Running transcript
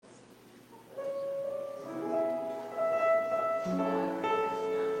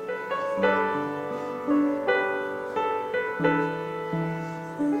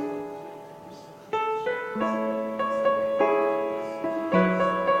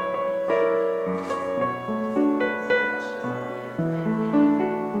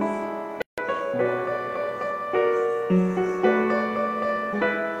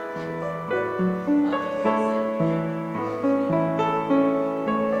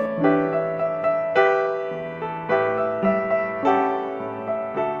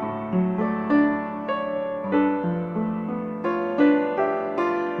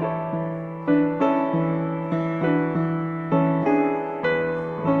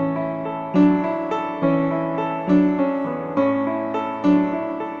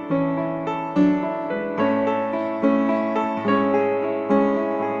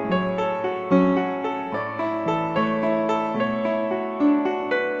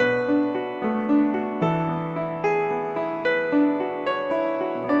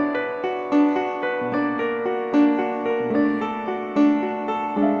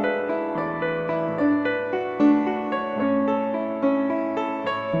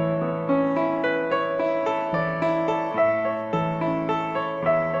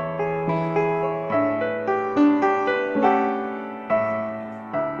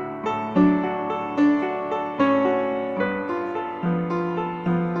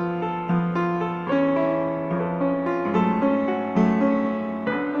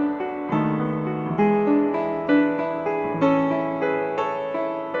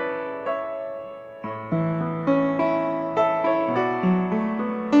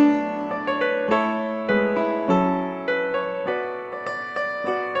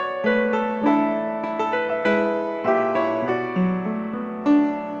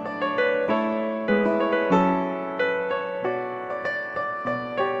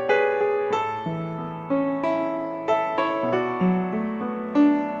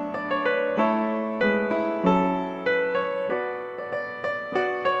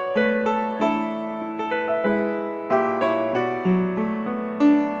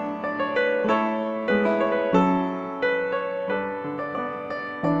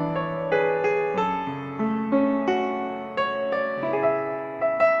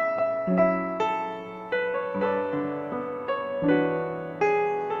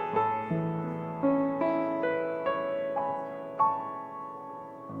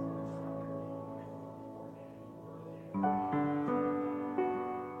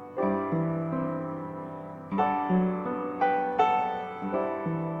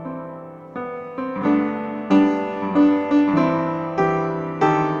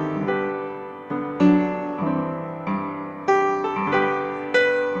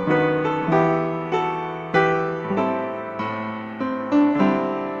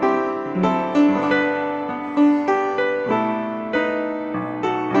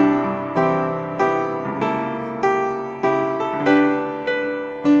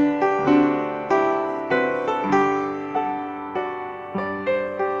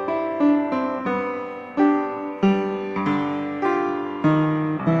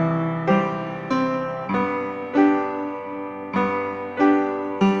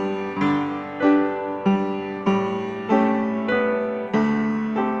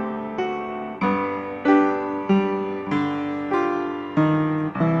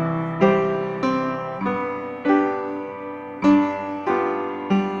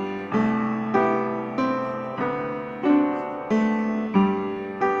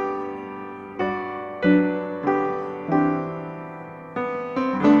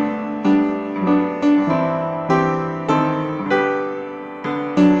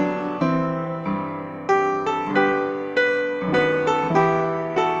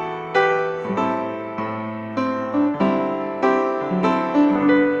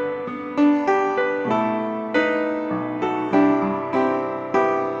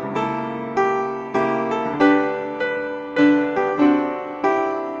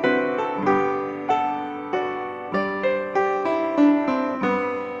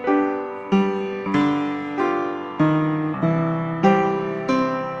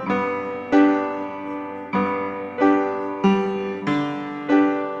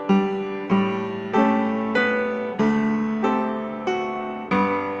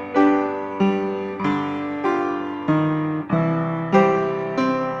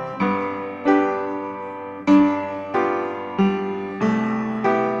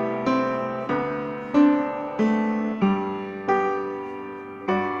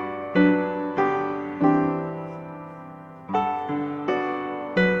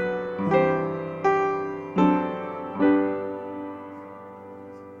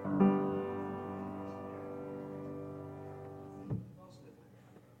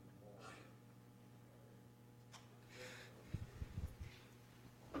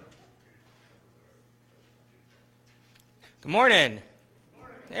Good morning.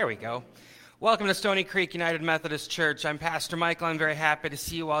 There we go. Welcome to Stony Creek United Methodist Church. I'm Pastor Michael. I'm very happy to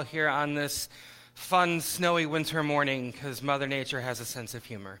see you all here on this fun, snowy winter morning because Mother Nature has a sense of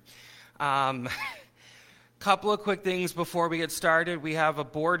humor. Couple of quick things before we get started. We have a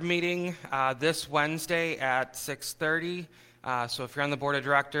board meeting this Wednesday at 6:30. So if you're on the board of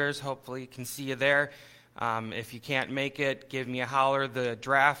directors, hopefully you can see you there. If you can't make it, give me a holler. The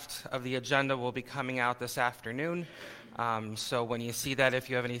draft of the agenda will be coming out this afternoon. So when you see that, if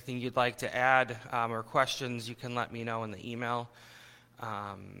you have anything you'd like to add or questions, you can let me know in the email.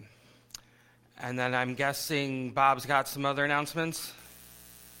 And then I'm guessing Bob's got some other announcements.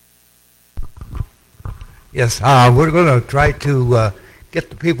 Yes, we're going to try to get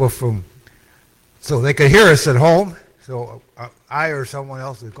the people so they can hear us at home. So I or someone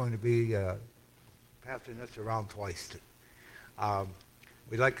else is going to be passing this around twice.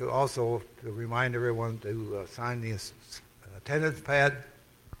 We'd like to also remind everyone to sign the attendance pad.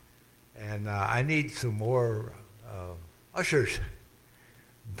 And I need some more ushers.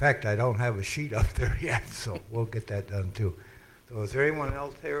 In fact, I don't have a sheet up there yet, so we'll get that done too. So is there anyone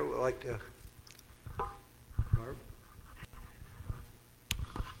else here who would like to?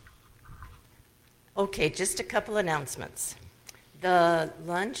 Okay, just a couple announcements. The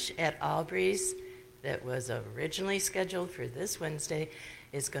lunch at Aubrey's that was originally scheduled for this Wednesday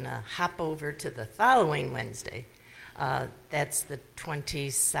is going to hop over to the following Wednesday. That's the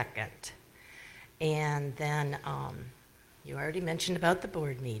 22nd. And then you already mentioned about the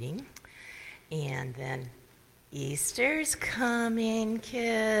board meeting. And then Easter's coming,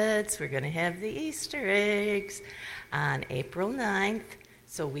 kids. We're going to have the Easter eggs on April 9th.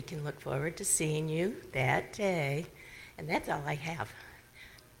 So we can look forward to seeing you that day. And that's all I have.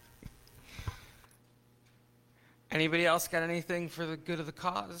 Anybody else got anything for the good of the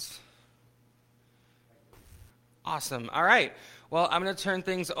cause? Awesome. All right. Well, I'm going to turn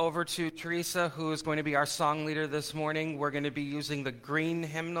things over to Teresa, who is going to be our song leader this morning. We're going to be using the green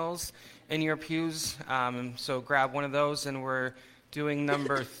hymnals in your pews. So grab one of those, and we're doing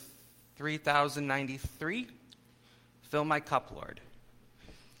number 3093, Fill My Cup, Lord.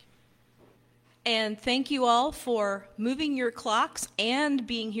 And thank you all for moving your clocks and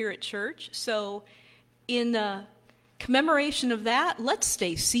being here at church. So in commemoration of that, let's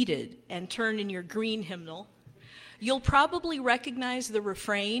stay seated and turn in your green hymnal. You'll probably recognize the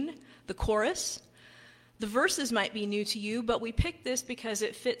refrain, the chorus. The verses might be new to you, but we picked this because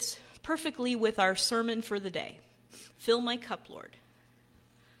it fits perfectly with our sermon for the day. Fill my cup, Lord.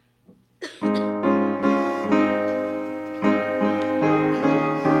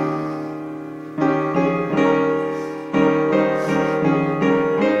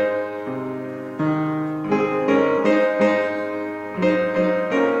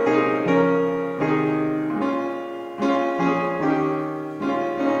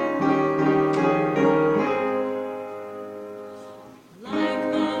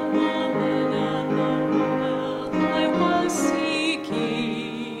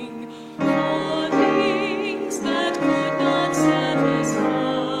 Seeking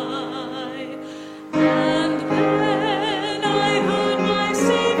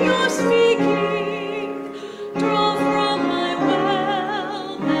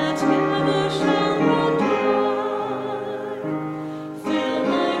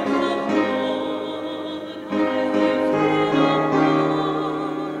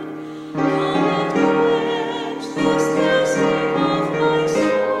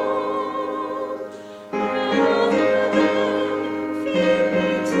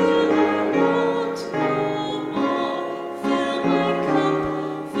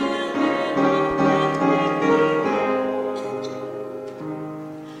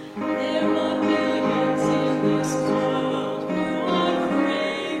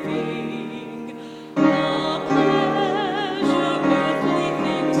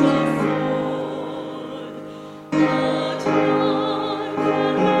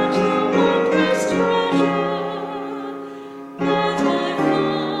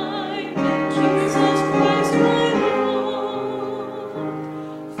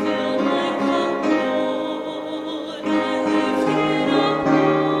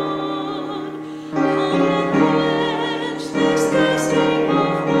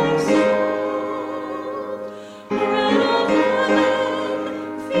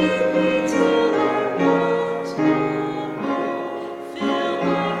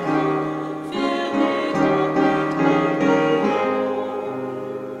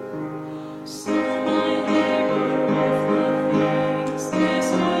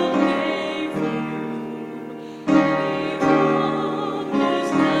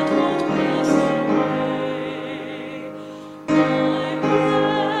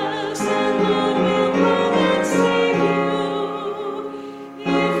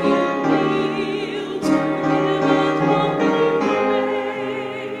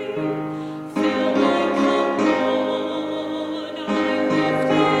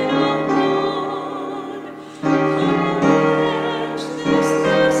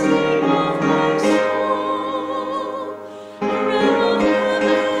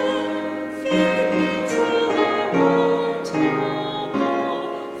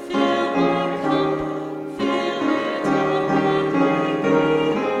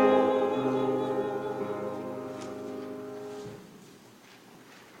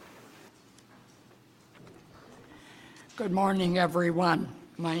Good morning, everyone.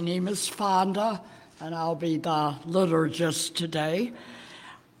 My name is Fonda, and I'll be the liturgist today.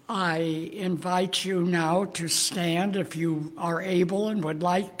 I invite you now to stand if you are able and would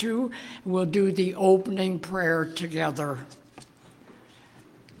like to. We'll do the opening prayer together.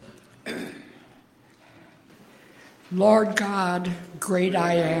 Lord God, great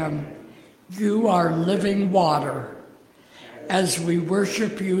I am, you are living water. As we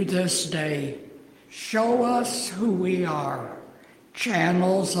worship you this day, show us who we are,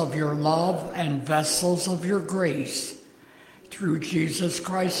 channels of your love and vessels of your grace. Through Jesus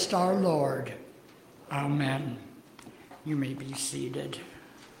Christ our Lord. Amen. You may be seated.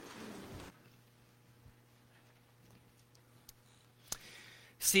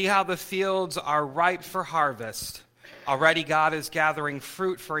 See how the fields are ripe for harvest. Already God is gathering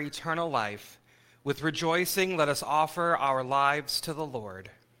fruit for eternal life. With rejoicing, let us offer our lives to the Lord.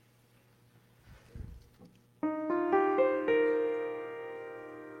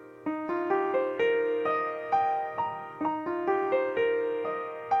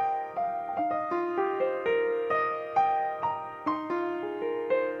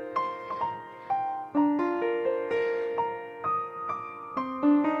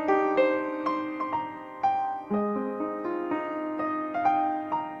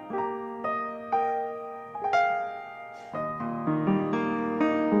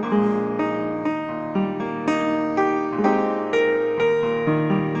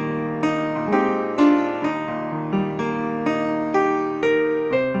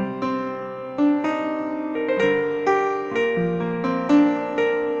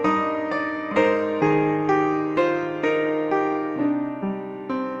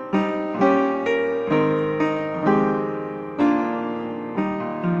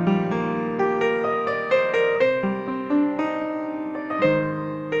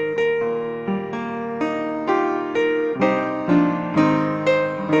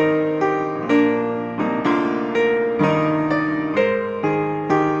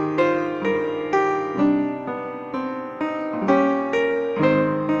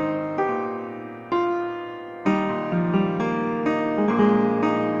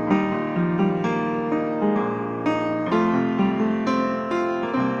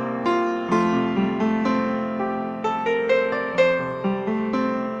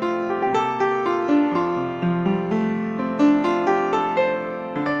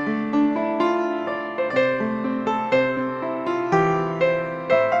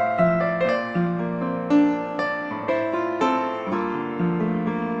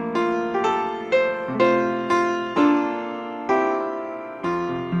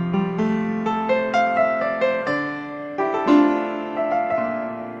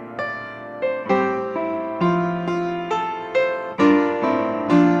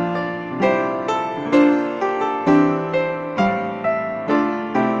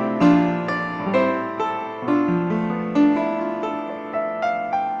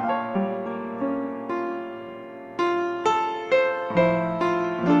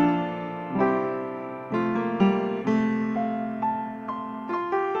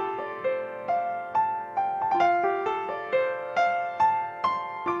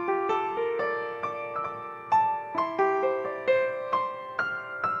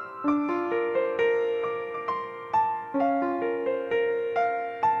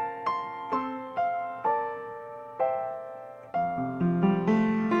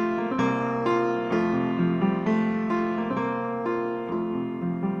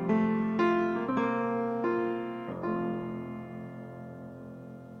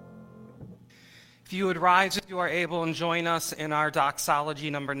 If you would rise if you are able and join us in our doxology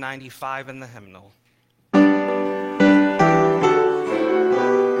number 95 in the hymnal.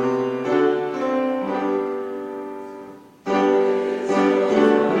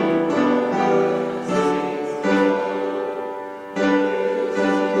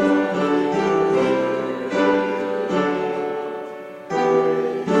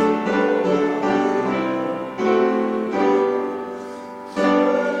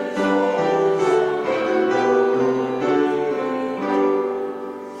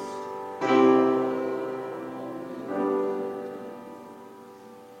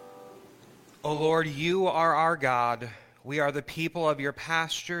 O Lord, you are our God. We are the people of your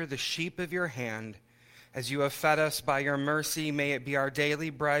pasture, the sheep of your hand. As you have fed us by your mercy, may it be our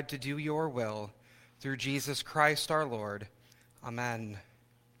daily bread to do your will. Through Jesus Christ our Lord. Amen.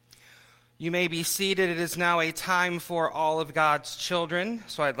 You may be seated. It is now a time for all of God's children.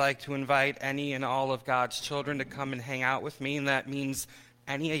 So I'd like to invite any and all of God's children to come and hang out with me. And that means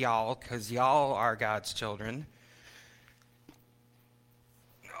any of y'all, because y'all are God's children.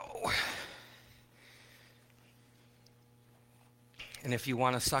 No. And if you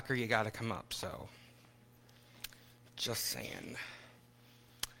want a sucker, you got to come up. So, just saying.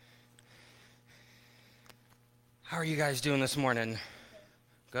 How are you guys doing this morning?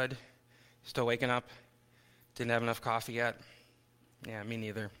 Good? Still waking up? Didn't have enough coffee yet? Yeah, me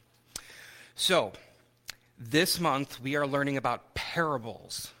neither. So, this month we are learning about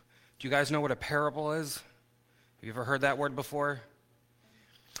parables. Do you guys know what a parable is? Have you ever heard that word before?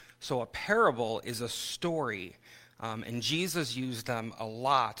 So a parable is a story, and Jesus used them a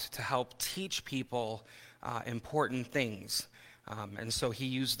lot to help teach people important things. And so he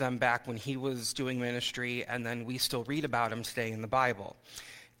used them back when he was doing ministry, and then we still read about him today in the Bible.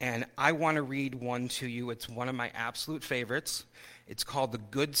 And I want to read one to you. It's one of my absolute favorites. It's called the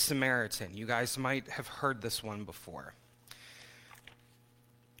Good Samaritan. You guys might have heard this one before.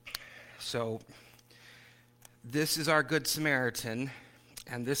 So this is our Good Samaritan,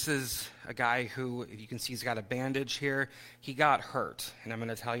 and this is a guy who, you can see he's got a bandage here. He got hurt, and I'm going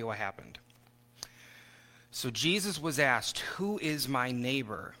to tell you what happened. So Jesus was asked, "Who is my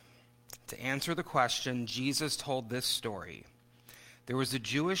neighbor?" To answer the question, Jesus told this story. There was a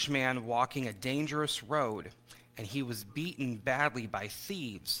Jewish man walking a dangerous road, and he was beaten badly by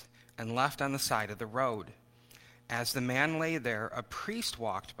thieves and left on the side of the road. As the man lay there, a priest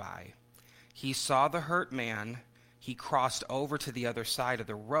walked by. He saw the hurt man. He crossed over to the other side of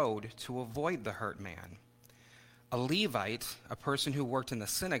the road to avoid the hurt man. A Levite, a person who worked in the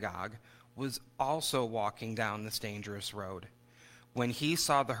synagogue, was also walking down this dangerous road. When he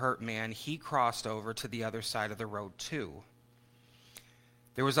saw the hurt man, he crossed over to the other side of the road too.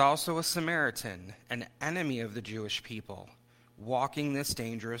 There was also a Samaritan, an enemy of the Jewish people, walking this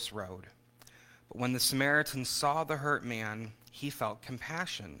dangerous road. But when the Samaritan saw the hurt man, he felt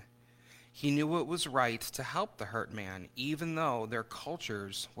compassion. He knew it was right to help the hurt man, even though their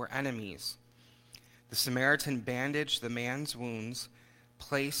cultures were enemies. The Samaritan bandaged the man's wounds,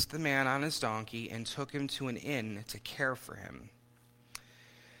 placed the man on his donkey, and took him to an inn to care for him.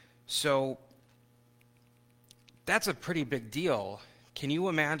 So, that's a pretty big deal. Can you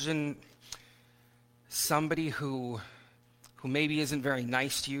imagine somebody who maybe isn't very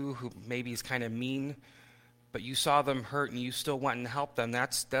nice to you, who maybe is kind of mean, but you saw them hurt and you still went and helped them?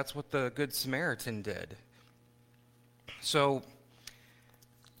 That's what the Good Samaritan did. So,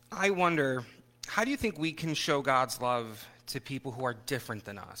 I wonder, how do you think we can show God's love to people who are different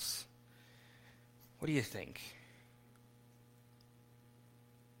than us? What do you think?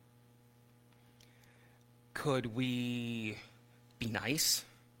 Could we be nice,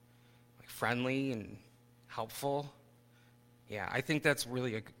 like friendly and helpful? Yeah, I think that's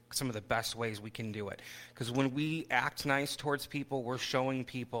really some of the best ways we can do it. Because when we act nice towards people, we're showing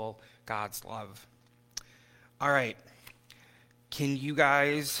people God's love. All right. Can you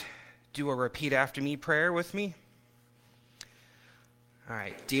guys do a repeat after me prayer with me? All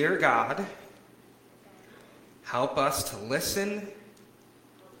right. Dear God, help us to listen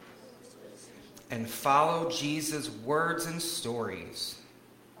and follow Jesus' words and stories.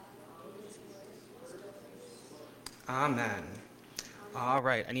 Amen. All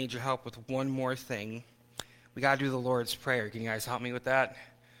right, I need your help with one more thing. We got to do the Lord's Prayer. Can you guys help me with that?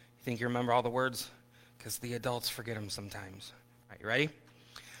 You think you remember all the words? Because the adults forget them sometimes. All right, you ready?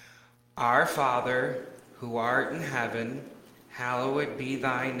 Our Father, who art in heaven, hallowed be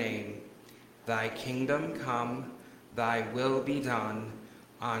thy name. Thy kingdom come, thy will be done,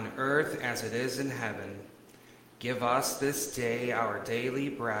 on earth as it is in heaven. Give us this day our daily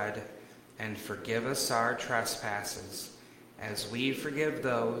bread, and forgive us our trespasses, as we forgive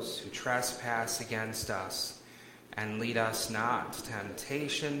those who trespass against us. And lead us not to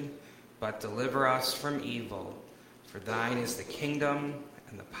temptation, but deliver us from evil. For thine is the kingdom,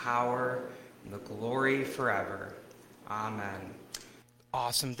 and the power, and the glory forever. Amen.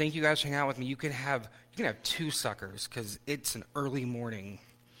 Awesome. Thank you guys for hanging out with me. You can have two suckers, because it's an early morning.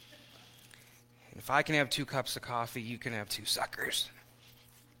 And if I can have 2 cups of coffee, you can have 2 suckers.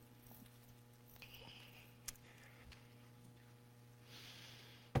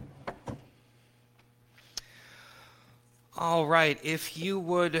 All right, if you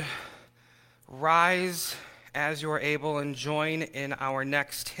would rise as you're able and join in our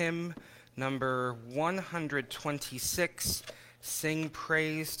next hymn, number 126, Sing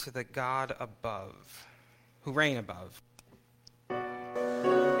Praise to the God Above, who reign above.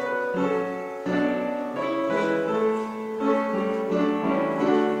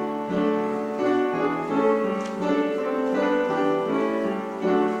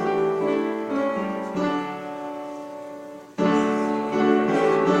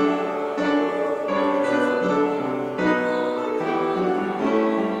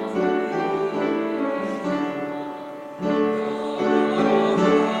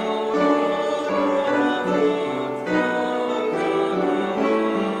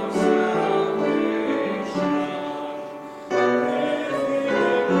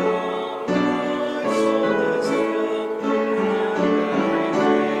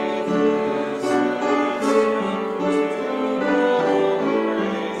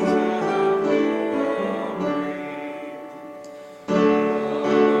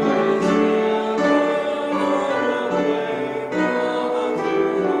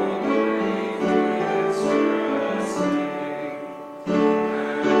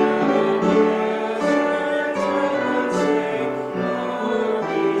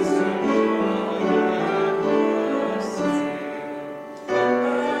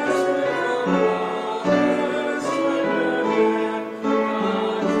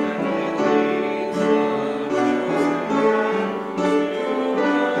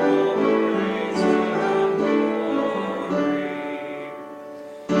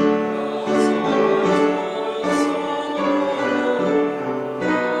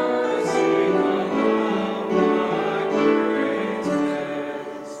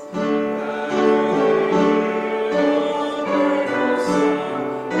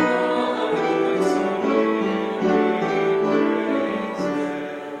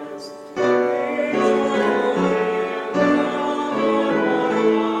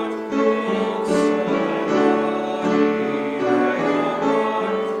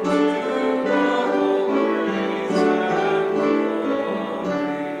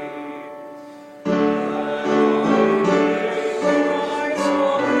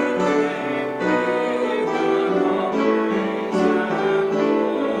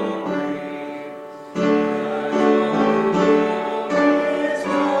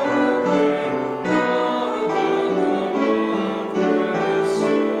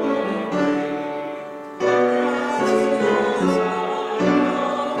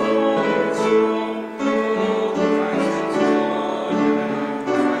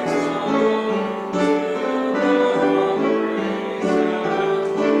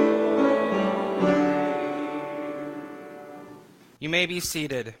 may be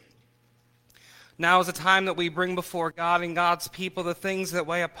seated. Now is the time that we bring before God and God's people the things that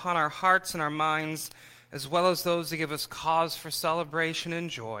weigh upon our hearts and our minds, as well as those that give us cause for celebration and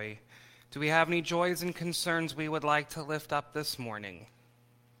joy. Do we have any joys and concerns we would like to lift up this morning?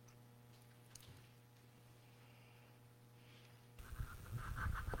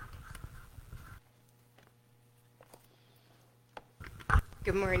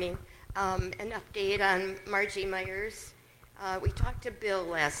 Good morning. An update on Margie Myers. We talked to Bill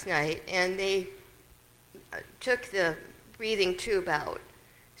last night, and they took the breathing tube out,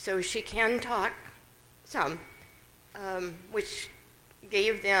 so she can talk some, which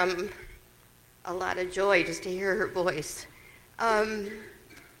gave them a lot of joy just to hear her voice.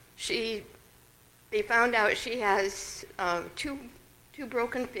 They found out she has two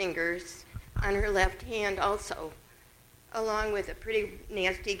broken fingers on her left hand also, along with a pretty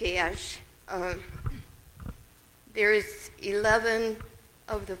nasty gash. There's 11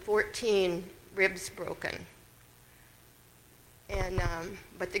 of the 14 ribs broken. And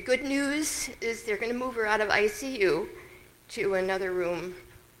but the good news is they're going to move her out of ICU to another room,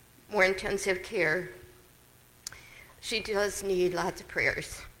 more intensive care. She does need lots of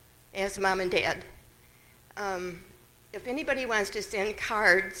prayers, as Mom and Dad. If anybody wants to send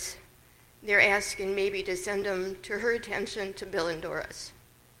cards, they're asking maybe to send them to her attention to Bill and Doris.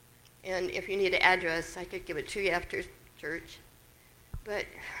 And if you need an address, I could give it to you after church. But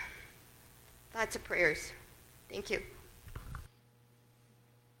lots of prayers. Thank you.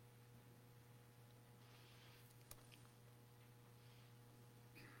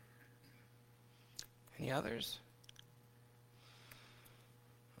 Any others?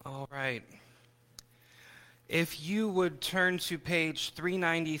 All right. If you would turn to page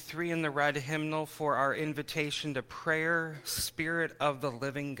 393 in the red hymnal for our invitation to prayer, Spirit of the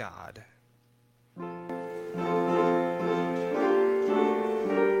Living God.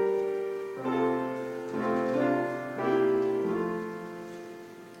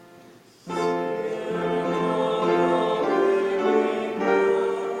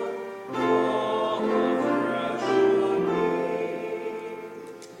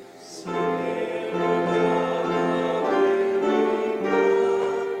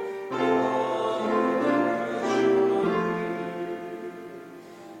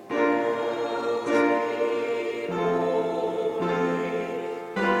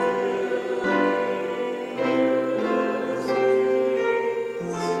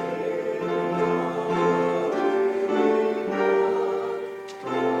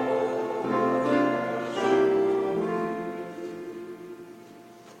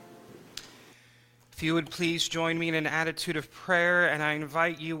 If you would please join me in an attitude of prayer, and I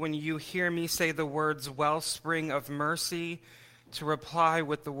invite you, when you hear me say the words "Wellspring of Mercy," to reply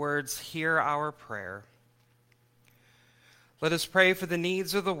with the words, "Hear our prayer." Let us pray for the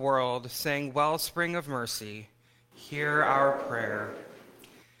needs of the world, saying, "Wellspring of Mercy, hear our prayer."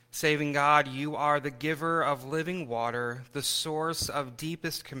 Saving God, you are the giver of living water, the source of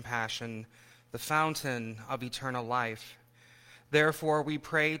deepest compassion, the fountain of eternal life. Therefore, we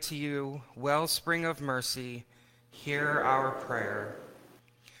pray to you, Wellspring of Mercy, hear our prayer.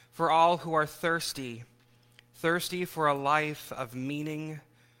 For all who are thirsty, thirsty for a life of meaning,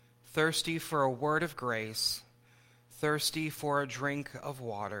 thirsty for a word of grace, thirsty for a drink of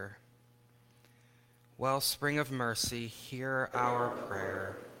water. Wellspring of Mercy, hear our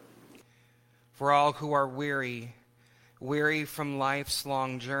prayer. For all who are weary, weary from life's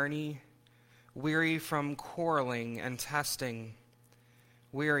long journey, weary from quarreling and testing,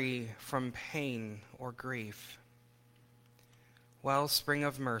 weary from pain or grief. Wellspring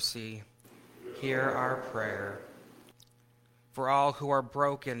of Mercy, hear our prayer. For all who are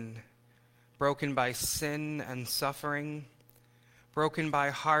broken, broken by sin and suffering, broken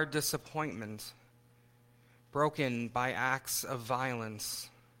by hard disappointment, broken by acts of violence.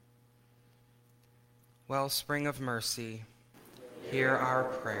 Wellspring of Mercy, hear our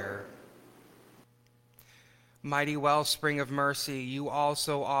prayer. Mighty Wellspring of Mercy, you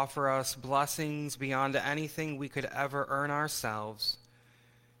also offer us blessings beyond anything we could ever earn ourselves.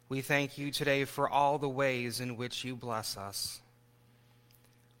 We thank you today for all the ways in which you bless us.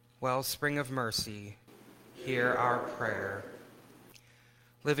 Wellspring of Mercy, hear our prayer.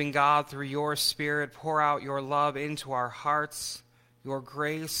 Living God, through your Spirit, pour out your love into our hearts, your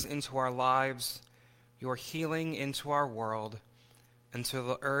grace into our lives, your healing into our world, until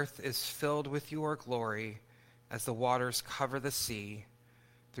the earth is filled with your glory as the waters cover the sea.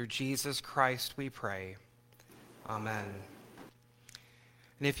 Through Jesus Christ we pray. Amen.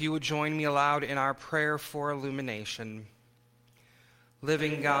 And if you would join me aloud in our prayer for illumination.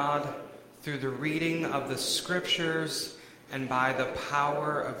 Living God, through the reading of the Scriptures and by the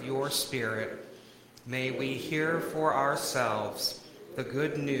power of your Spirit, may we hear for ourselves the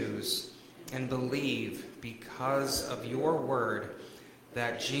good news and believe because of your word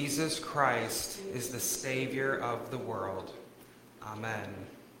that Jesus Christ is the Savior of the world. Amen.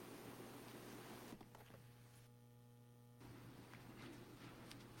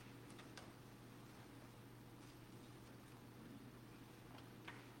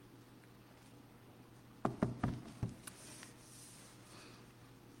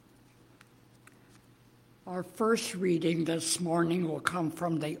 Our first reading this morning will come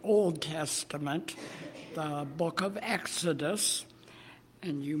from the Old Testament, the book of Exodus.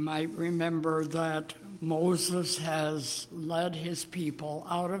 And you might remember that Moses has led his people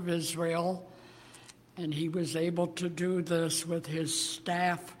out of Israel, and he was able to do this with his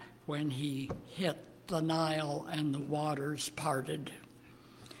staff when he hit the Nile and the waters parted.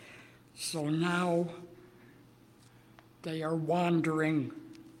 So now they are wandering.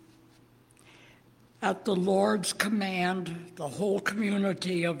 At the Lord's command, the whole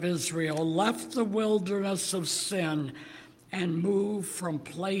community of Israel left the wilderness of Sin and moved from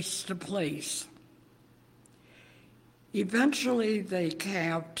place to place. Eventually, they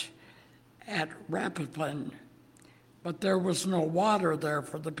camped at Rephidim, but there was no water there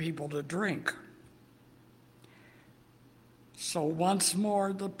for the people to drink. So once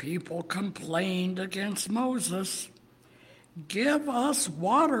more, the people complained against Moses. "Give us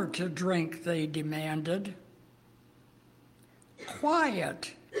water to drink," they demanded.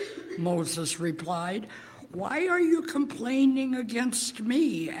 "Quiet," Moses replied. "Why are you complaining against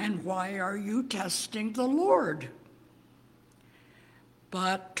me, and why are you testing the Lord?"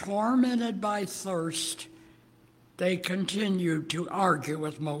 But tormented by thirst, they continued to argue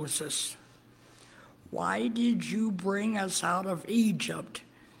with Moses. "Why did you bring us out of Egypt?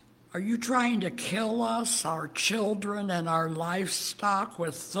 Are you trying to kill us, our children, and our livestock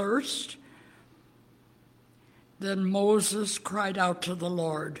with thirst?" Then Moses cried out to the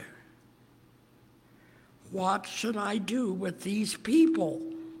Lord, "What should I do with these people?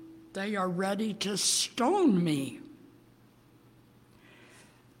 They are ready to stone me."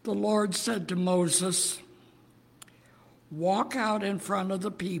 The Lord said to Moses, "Walk out in front of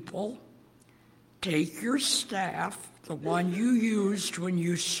the people, take your staff, the one you used when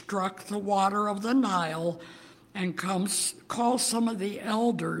you struck the water of the Nile, and call some of the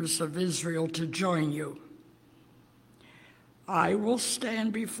elders of Israel to join you. I will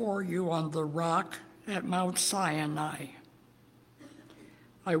stand before you on the rock at Mount Sinai.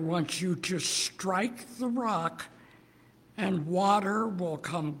 I want you to strike the rock, and water will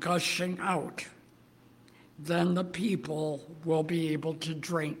come gushing out. Then the people will be able to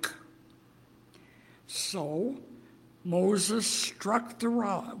drink." So Moses struck the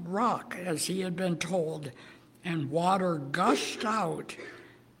rock as he had been told, and water gushed out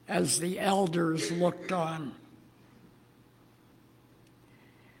as the elders looked on.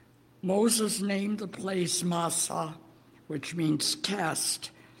 Moses named the place Massah, which means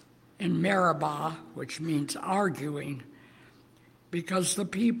test, and Meribah, which means arguing, because the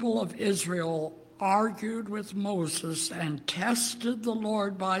people of Israel argued with Moses and tested the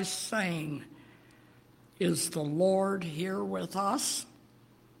Lord by saying, "Is the Lord here with us?"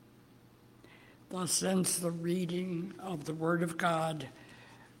 Thus ends the reading of the Word of God.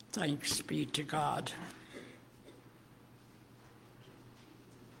 Thanks be to God.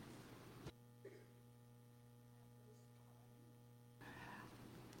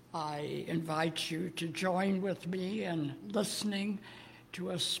 I invite you to join with me in listening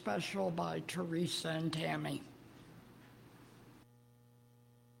to a special by Teresa and Tammy.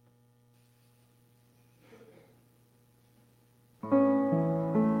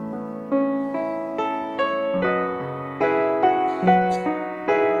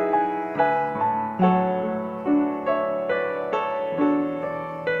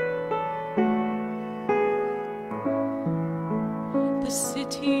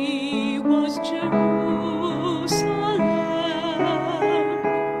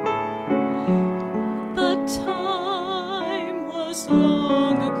 The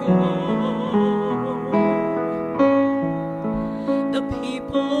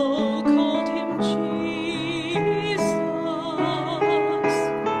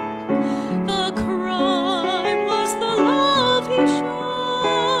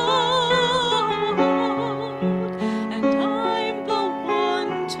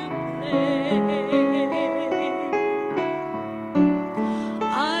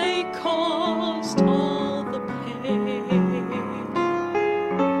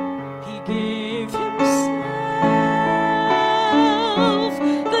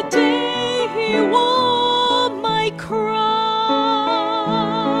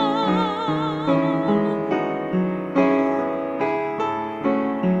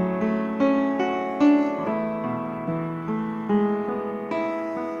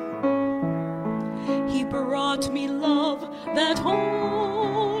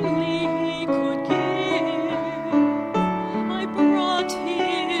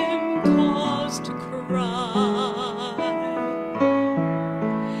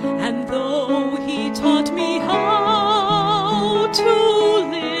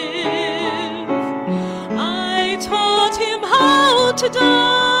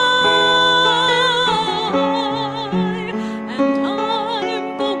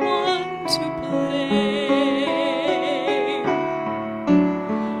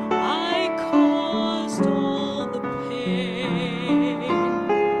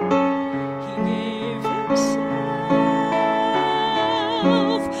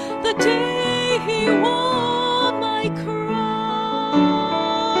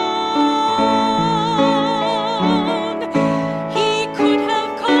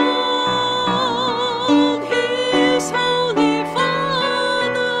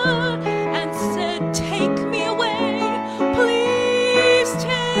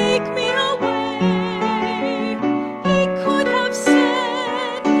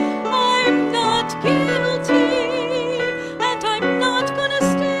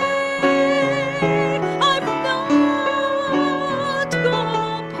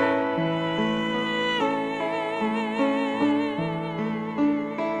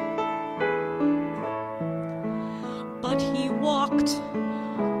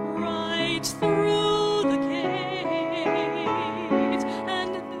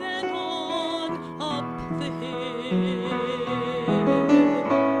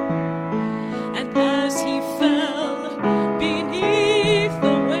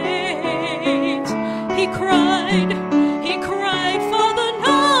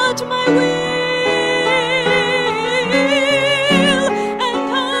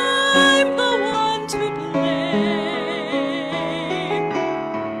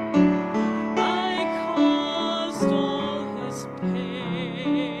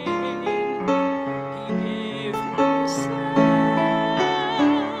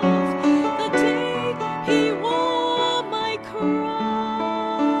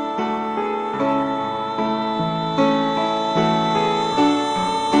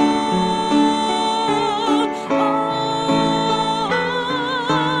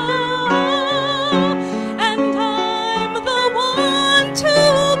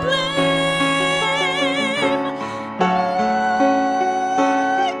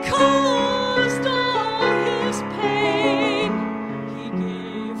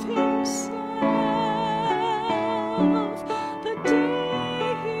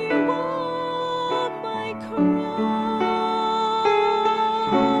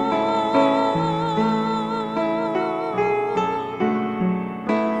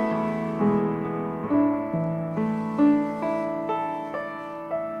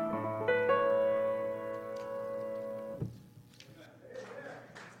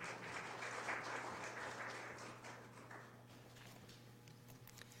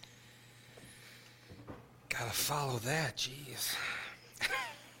Gotta follow that, jeez.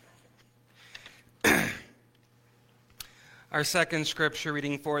 Our second scripture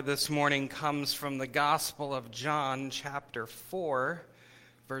reading for this morning comes from the Gospel of John, chapter 4,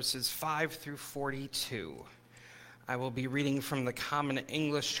 verses 5 through 42. I will be reading from the Common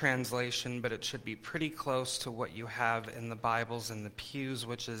English translation, but it should be pretty close to what you have in the Bibles in the pews,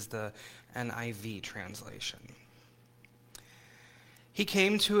 which is the NIV translation. He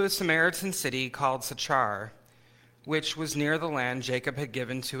came to a Samaritan city called Sychar, which was near the land Jacob had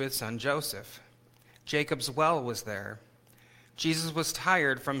given to his son Joseph. Jacob's well was there. Jesus was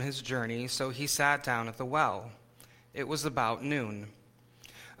tired from his journey, so he sat down at the well. It was about noon.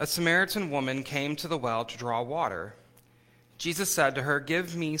 A Samaritan woman came to the well to draw water. Jesus said to her,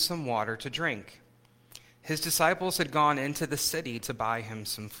 "Give me some water to drink." His disciples had gone into the city to buy him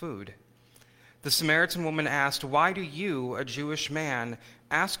some food. The Samaritan woman asked, "Why do you, a Jewish man,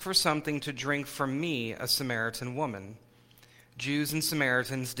 ask for something to drink from me, a Samaritan woman?" Jews and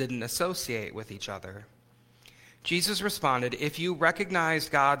Samaritans didn't associate with each other. Jesus responded, "If you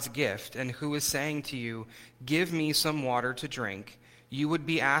recognized God's gift and who is saying to you, 'Give me some water to drink,' you would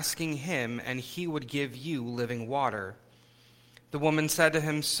be asking him, and he would give you living water." The woman said to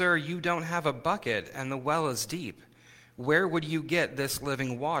him, "Sir, you don't have a bucket, and the well is deep. Where would you get this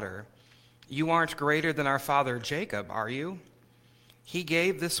living water? You aren't greater than our father Jacob, are you? He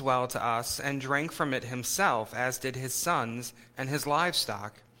gave this well to us and drank from it himself, as did his sons and his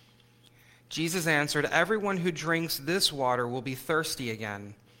livestock." Jesus answered, "Everyone who drinks this water will be thirsty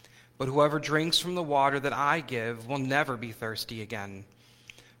again, but whoever drinks from the water that I give will never be thirsty again.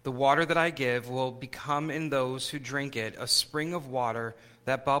 The water that I give will become in those who drink it a spring of water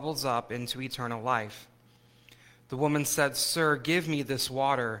that bubbles up into eternal life." The woman said, "Sir, give me this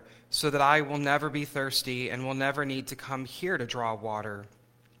water so that I will never be thirsty and will never need to come here to draw water."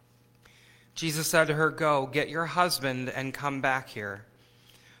 Jesus said to her, "Go, get your husband and come back here."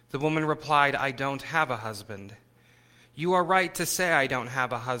 The woman replied, "I don't have a husband." "You are right to say I don't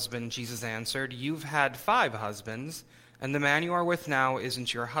have a husband," Jesus answered. "You've had 5 husbands, and the man you are with now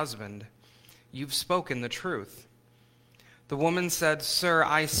isn't your husband. You've spoken the truth." The woman said, "Sir,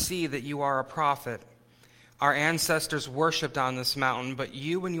 I see that you are a prophet. Our ancestors worshipped on this mountain, but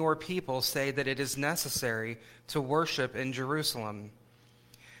you and your people say that it is necessary to worship in Jerusalem."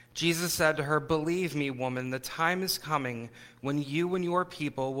 Jesus said to her, "Believe me, woman, the time is coming when you and your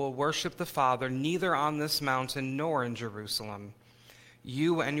people will worship the Father neither on this mountain nor in Jerusalem.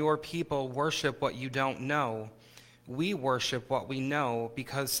 You and your people worship what you don't know. We worship what we know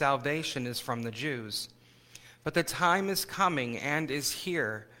because salvation is from the Jews. But the time is coming and is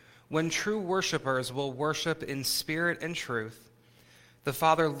here when true worshipers will worship in spirit and truth. The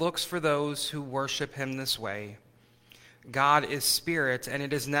Father looks for those who worship him this way. God is spirit, and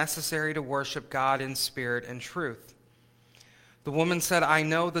it is necessary to worship God in spirit and truth." The woman said, "I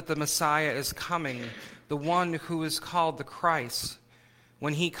know that the Messiah is coming, the one who is called the Christ.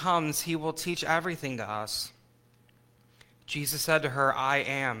 When he comes, he will teach everything to us." Jesus said to her, "I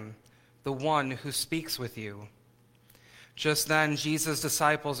am the one who speaks with you." Just then, Jesus'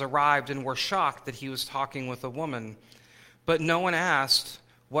 disciples arrived and were shocked that he was talking with a woman. But no one asked,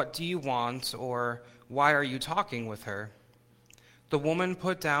 "What do you want?" or "Why are you talking with her?" The woman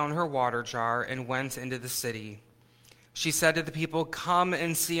put down her water jar and went into the city. She said to the people, "Come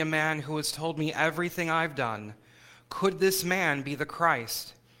and see a man who has told me everything I've done. Could this man be the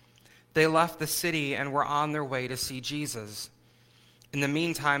Christ?" They left the city and were on their way to see Jesus. In the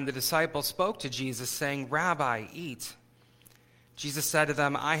meantime, the disciples spoke to Jesus, saying, "Rabbi, eat." Jesus said to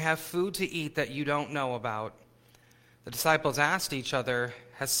them, "I have food to eat that you don't know about." The disciples asked each other,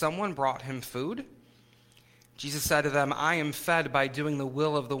 "Has someone brought him food?" Jesus said to them, "I am fed by doing the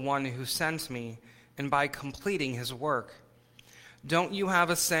will of the one who sent me and by completing his work. Don't you have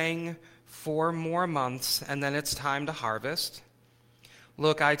a saying, 4 more months and then it's time to harvest?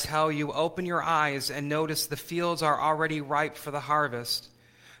 Look, I tell you, open your eyes and notice the fields are already ripe for the harvest.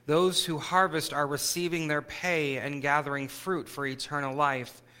 Those who harvest are receiving their pay and gathering fruit for eternal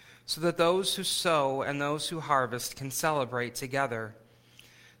life, so that those who sow and those who harvest can celebrate together.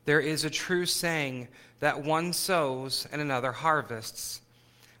 There is a true saying that one sows and another harvests.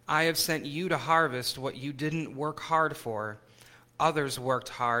 I have sent you to harvest what you didn't work hard for. Others worked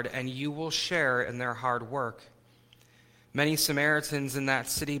hard, and you will share in their hard work." Many Samaritans in that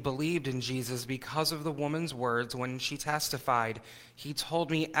city believed in Jesus because of the woman's words when she testified, "He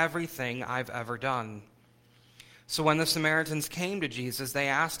told me everything I've ever done." So when the Samaritans came to Jesus, they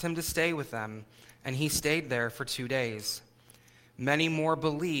asked him to stay with them, and he stayed there for 2 days. Many more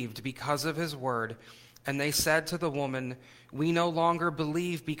believed because of his word, and they said to the woman, "We no longer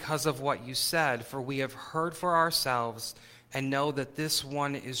believe because of what you said, for we have heard for ourselves and know that this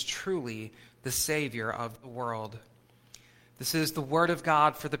one is truly the Savior of the world." This is the word of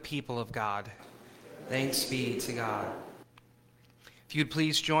God for the people of God. Thanks be to God. If you'd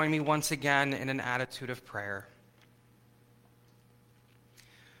please join me once again in an attitude of prayer.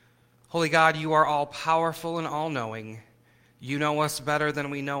 Holy God, you are all-powerful and all-knowing. You know us better than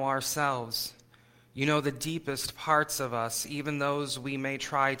we know ourselves. You know the deepest parts of us, even those we may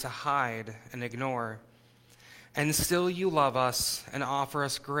try to hide and ignore. And still you love us and offer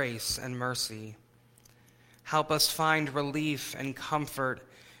us grace and mercy. Help us find relief and comfort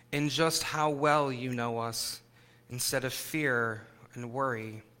in just how well you know us, instead of fear and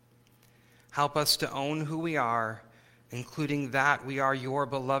worry. Help us to own who we are, including that we are your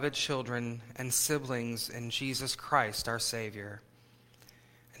beloved children and siblings in Jesus Christ, our Savior.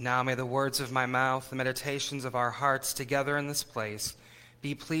 And now may the words of my mouth, the meditations of our hearts together in this place,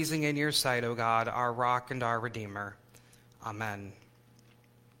 be pleasing in your sight, O God, our rock and our Redeemer. Amen.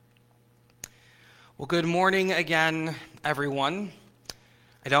 Well, good morning again, everyone.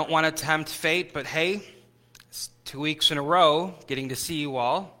 I don't want to tempt fate, but hey, it's 2 weeks in a row getting to see you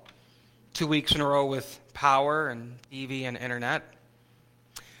all. 2 weeks in a row with power and TV and internet.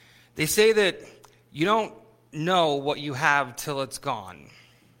 They say that you don't know what you have till it's gone.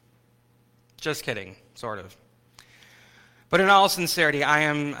 Just kidding, sort of. But in all sincerity,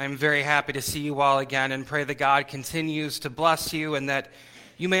 I'm very happy to see you all again and pray that God continues to bless you and that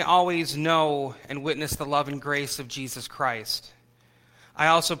you may always know and witness the love and grace of Jesus Christ. I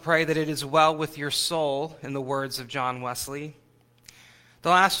also pray that it is well with your soul, in the words of John Wesley. The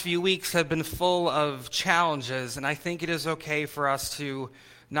last few weeks have been full of challenges, and I think it is okay for us to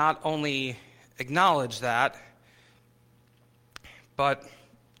not only acknowledge that, but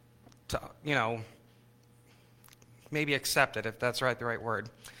to, maybe accept it, if that's the right word.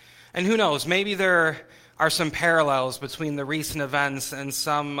 And who knows, maybe there are some parallels between the recent events and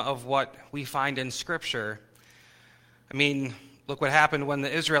some of what we find in Scripture. I mean, look what happened when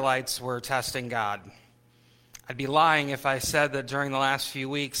the Israelites were testing God. I'd be lying if I said that during the last few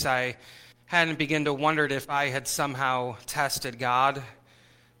weeks I hadn't begun to wonder if I had somehow tested God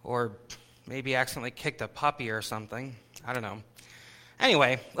or maybe accidentally kicked a puppy or something. I don't know.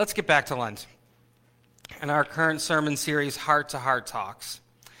 Anyway, let's get back to Lent and our current sermon series, Heart to Heart Talks.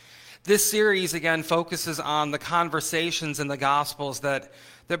 This series, again, focuses on the conversations in the Gospels that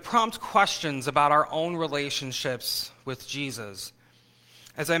prompt questions about our own relationships with Jesus.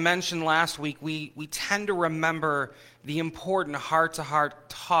 As I mentioned last week, we tend to remember the important heart-to-heart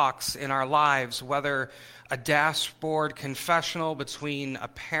talks in our lives, whether a dashboard confessional between a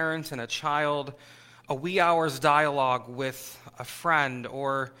parent and a child, a wee hour's dialogue with a friend,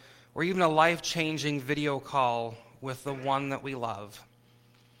 or even a life-changing video call with the one that we love.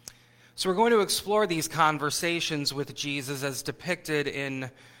 So we're going to explore these conversations with Jesus as depicted in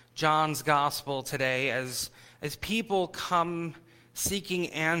John's Gospel today as people come seeking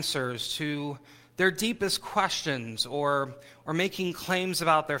answers to their deepest questions or making claims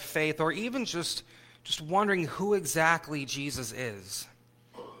about their faith or even just wondering who exactly Jesus is.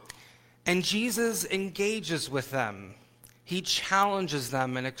 And Jesus engages with them. He challenges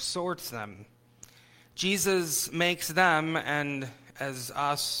them and exhorts them. Jesus makes them, and as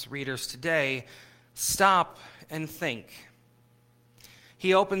us readers today, stop and think.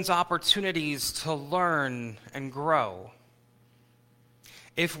 He opens opportunities to learn and grow.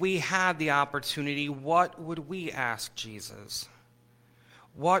 If we had the opportunity, what would we ask Jesus?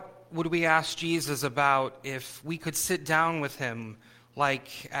 What would we ask Jesus about if we could sit down with him, like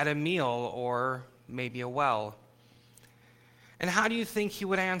at a meal or maybe a well? And how do you think he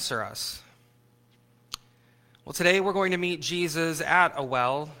would answer us? Well, today we're going to meet Jesus at a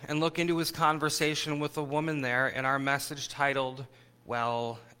well and look into his conversation with a woman there in our message titled,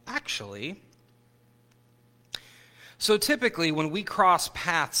 Well, Actually. So typically when we cross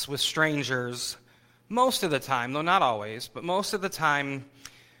paths with strangers, most of the time, though not always, but most of the time,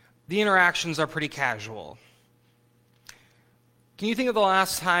 the interactions are pretty casual. Can you think of the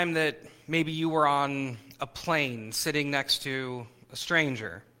last time that maybe you were on a plane sitting next to a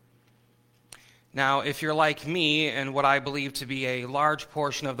stranger? Now, if you're like me and what I believe to be a large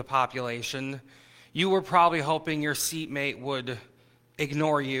portion of the population, you were probably hoping your seatmate would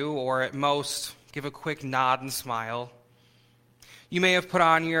ignore you or at most give a quick nod and smile. You may have put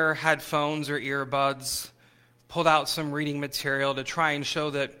on your headphones or earbuds, pulled out some reading material to try and show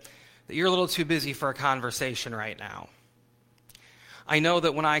that you're a little too busy for a conversation right now. I know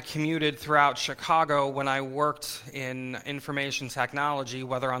that when I commuted throughout Chicago, when I worked in information technology,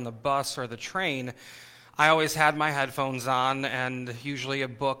 whether on the bus or the train, I always had my headphones on and usually a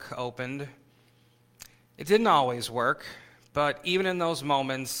book opened. It didn't always work, but even in those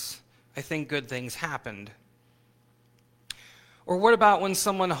moments, I think good things happened. Or what about when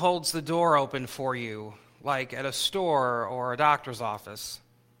someone holds the door open for you, like at a store or a doctor's office?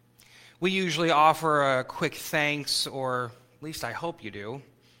 We usually offer a quick thanks, or at least I hope you do.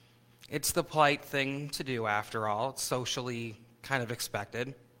 It's the polite thing to do, after all. It's socially kind of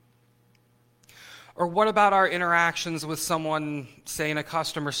expected. Or what about our interactions with someone, say, in a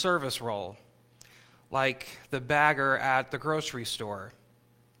customer service role, like the bagger at the grocery store?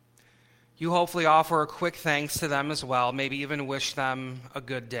 You hopefully offer a quick thanks to them as well, maybe even wish them a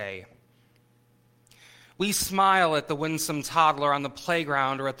good day. We smile at the winsome toddler on the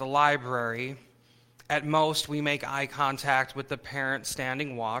playground or at the library. At most, we make eye contact with the parent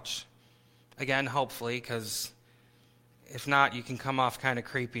standing watch. Again, hopefully, because if not, you can come off kind of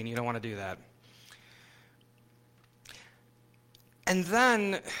creepy and you don't want to do that. And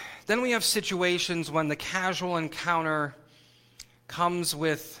then we have situations when the casual encounter comes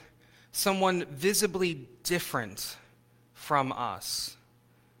with someone visibly different from us.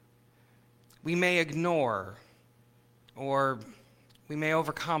 We may ignore, or we may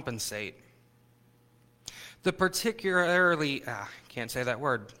overcompensate. The particularly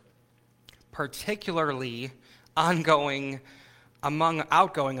outgoing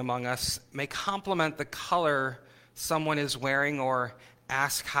among us may compliment the color someone is wearing or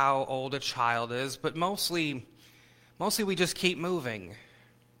ask how old a child is, but mostly we just keep moving.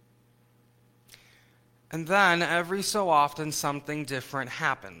 And then every so often something different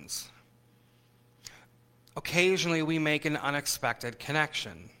happens. Occasionally we make an unexpected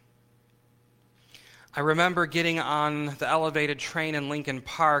connection. I remember getting on the elevated train in Lincoln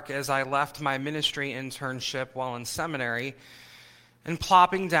Park as I left my ministry internship while in seminary and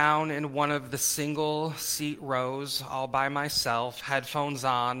plopping down in one of the single seat rows all by myself, headphones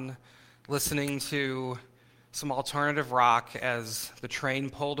on, listening to some alternative rock as the train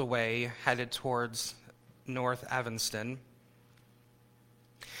pulled away, headed towards North Evanston.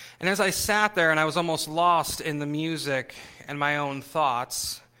 And as I sat there and I was almost lost in the music and my own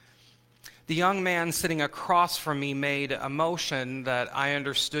thoughts, the young man sitting across from me made a motion that I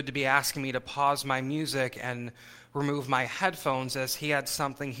understood to be asking me to pause my music and remove my headphones, as he had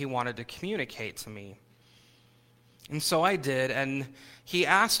something he wanted to communicate to me. And so I did, and he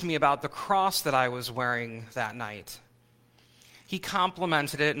asked me about the cross that I was wearing that night. He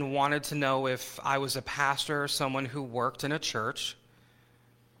complimented it and wanted to know if I was a pastor or someone who worked in a church.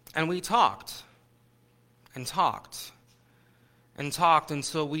 And we talked and talked and talked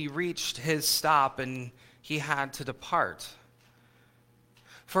until we reached his stop and he had to depart.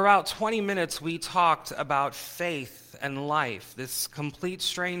 For about 20 minutes, we talked about faith and life, this complete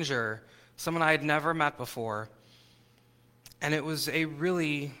stranger, someone I had never met before. And it was a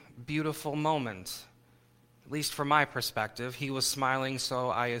really beautiful moment, at least from my perspective. He was smiling, so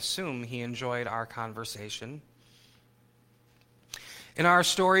I assume he enjoyed our conversation. In our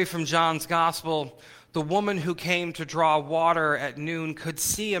story from John's Gospel, the woman who came to draw water at noon could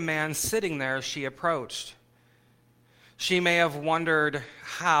see a man sitting there as she approached. She may have wondered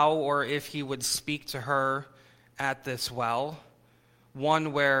how or if he would speak to her at this well,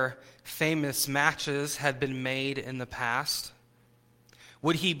 one where famous matches had been made in the past.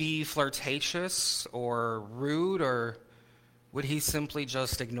 Would he be flirtatious or rude, or would he simply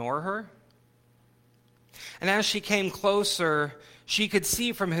just ignore her? And as she came closer, she could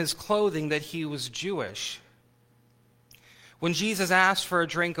see from his clothing that he was Jewish. When Jesus asked for a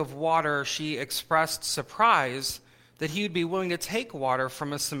drink of water, she expressed surprise that he would be willing to take water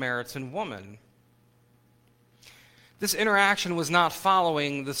from a Samaritan woman. This interaction was not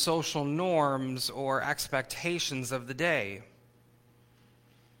following the social norms or expectations of the day.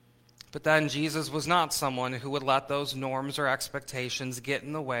 But then Jesus was not someone who would let those norms or expectations get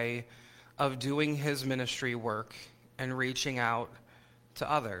in the way of doing his ministry work and reaching out to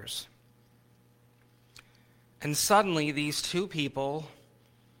others. And suddenly these two people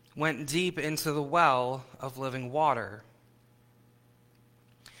went deep into the well of living water.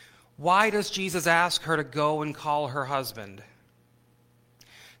 Why does Jesus ask her to go and call her husband?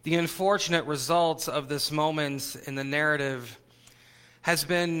 The unfortunate result of this moment in the narrative has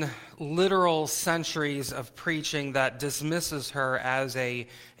been literal centuries of preaching that dismisses her as a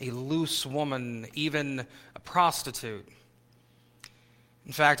loose woman, even a prostitute.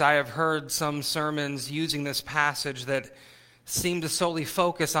 In fact, I have heard some sermons using this passage that seem to solely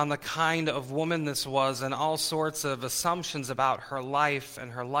focus on the kind of woman this was and all sorts of assumptions about her life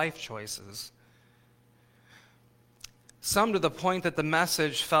and her life choices. Some to the point that the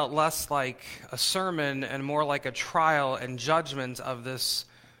message felt less like a sermon and more like a trial and judgment of this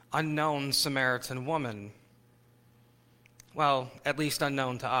unknown Samaritan woman. Well, at least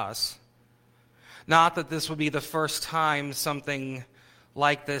unknown to us. Not that this would be the first time something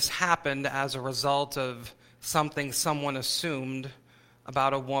like this happened as a result of something someone assumed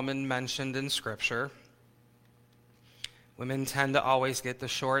about a woman mentioned in Scripture. Women tend to always get the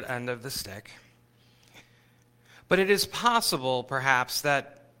short end of the stick. But it is possible, perhaps,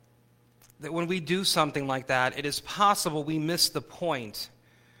 that when we do something like that, it is possible we miss the point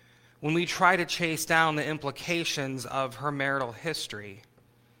when we try to chase down the implications of her marital history.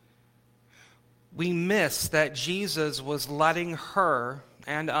 We miss that Jesus was letting her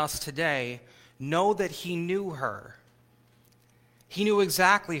and us today know that he knew her. He knew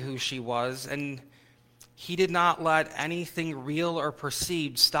exactly who she was, and he did not let anything real or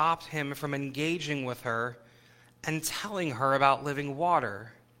perceived stop him from engaging with her and telling her about living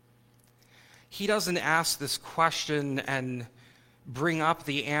water. He doesn't ask this question and bring up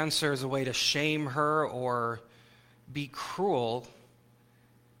the answer as a way to shame her or be cruel.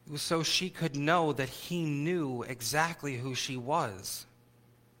 It was so she could know that he knew exactly who she was.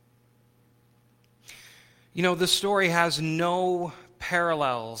 You know, the story has no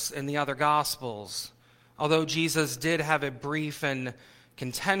parallels in the other Gospels, although Jesus did have a brief and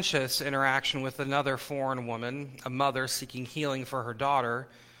contentious interaction with another foreign woman, a mother seeking healing for her daughter.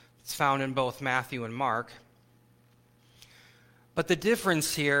 It's found in both Matthew and Mark. But the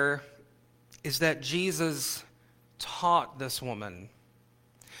difference here is that Jesus taught this woman.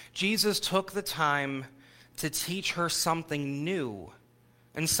 Jesus took the time to teach her something new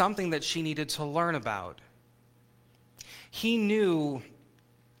and something that she needed to learn about. He knew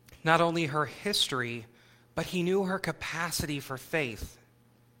not only her history, but he knew her capacity for faith.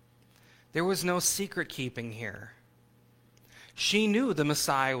 There was no secret keeping here. She knew the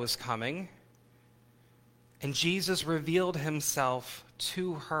Messiah was coming, and Jesus revealed himself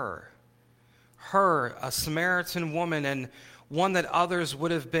to her. Her, a Samaritan woman, and one that others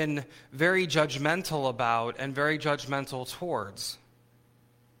would have been very judgmental about and very judgmental towards.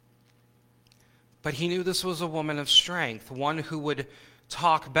 But he knew this was a woman of strength, one who would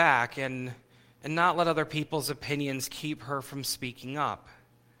talk back and not let other people's opinions keep her from speaking up.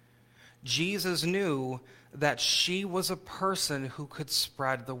 Jesus knew that she was a person who could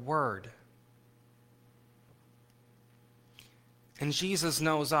spread the word. And Jesus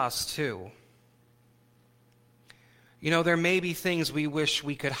knows us too. You know, there may be things we wish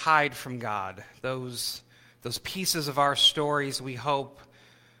we could hide from God, those pieces of our stories we hope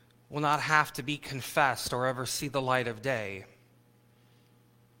will not have to be confessed or ever see the light of day.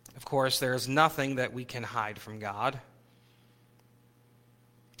 Of course, there is nothing that we can hide from God.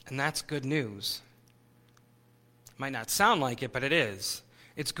 And that's good news. It might not sound like it, but it is.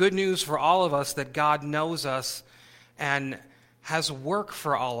 It's good news for all of us that God knows us and has work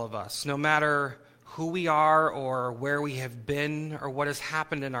for all of us, no matter who we are or where we have been or what has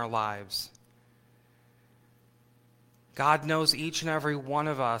happened in our lives. God knows each and every one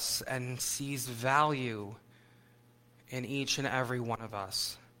of us and sees value in each and every one of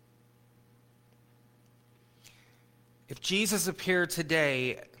us. If Jesus appeared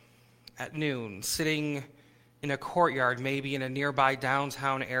today at noon, sitting in a courtyard, maybe in a nearby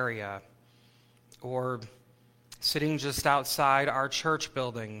downtown area, or sitting just outside our church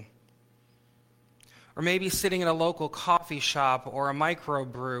building, or maybe sitting in a local coffee shop or a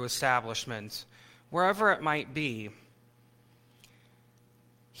microbrew establishment, wherever it might be,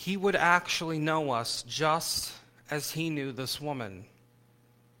 he would actually know us just as he knew this woman.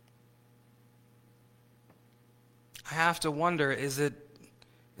 I have to wonder, is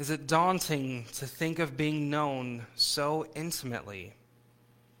it daunting to think of being known so intimately?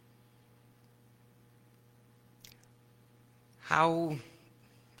 How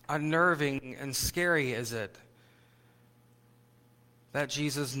unnerving and scary is it that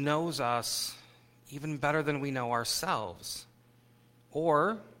Jesus knows us even better than we know ourselves?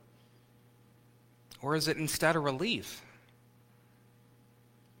 Or is it instead a relief?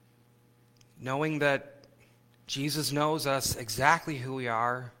 Knowing that Jesus knows us exactly who we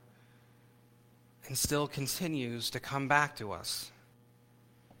are and still continues to come back to us.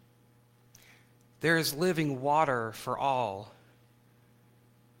 There is living water for all.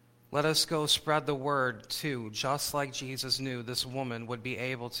 Let us go spread the word too, just like Jesus knew this woman would be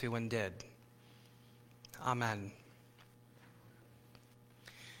able to and did. Amen.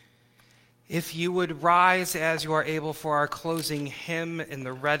 If you would rise as you are able for our closing hymn in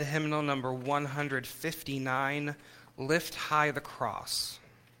the red hymnal number 159, Lift High the Cross. Cross.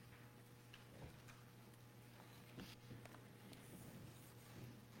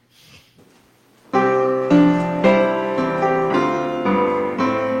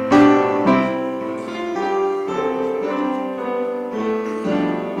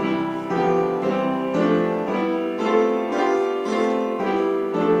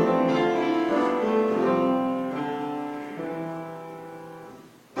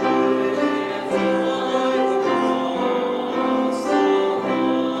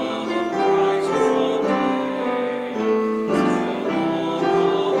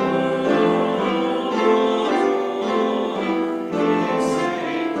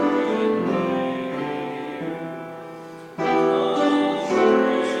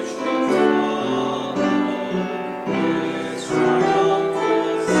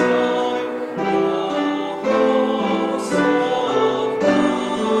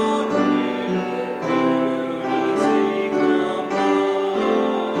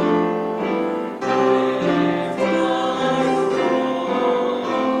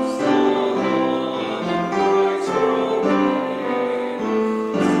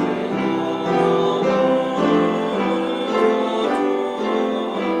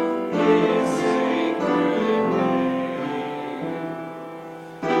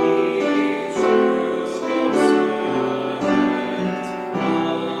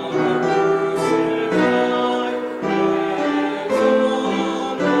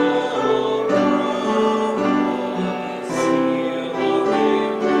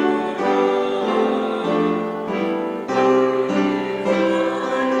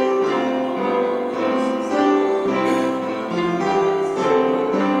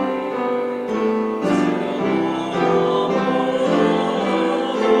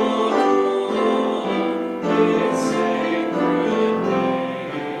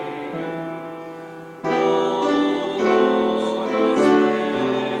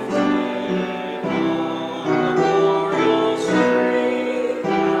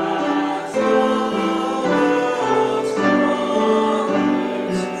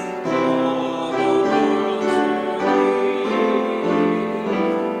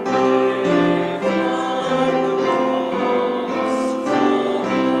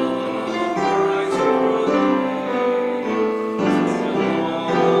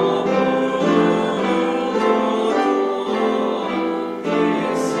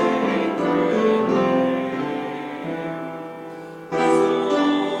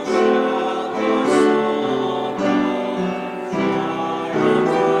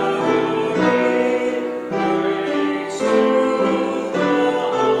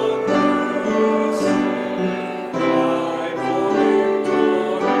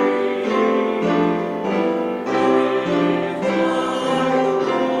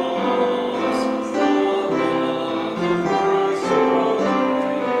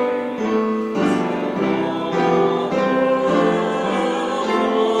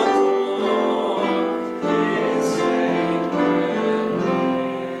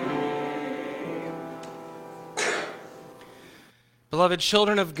 Beloved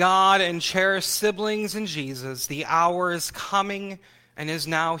children of God and cherished siblings in Jesus, the hour is coming and is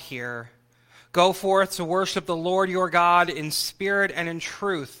now here. Go forth to worship the Lord your God in spirit and in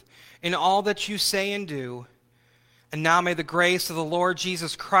truth in all that you say and do. And now may the grace of the Lord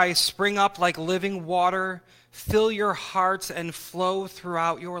Jesus Christ spring up like living water, fill your hearts, and flow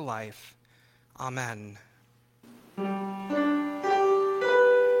throughout your life. Amen.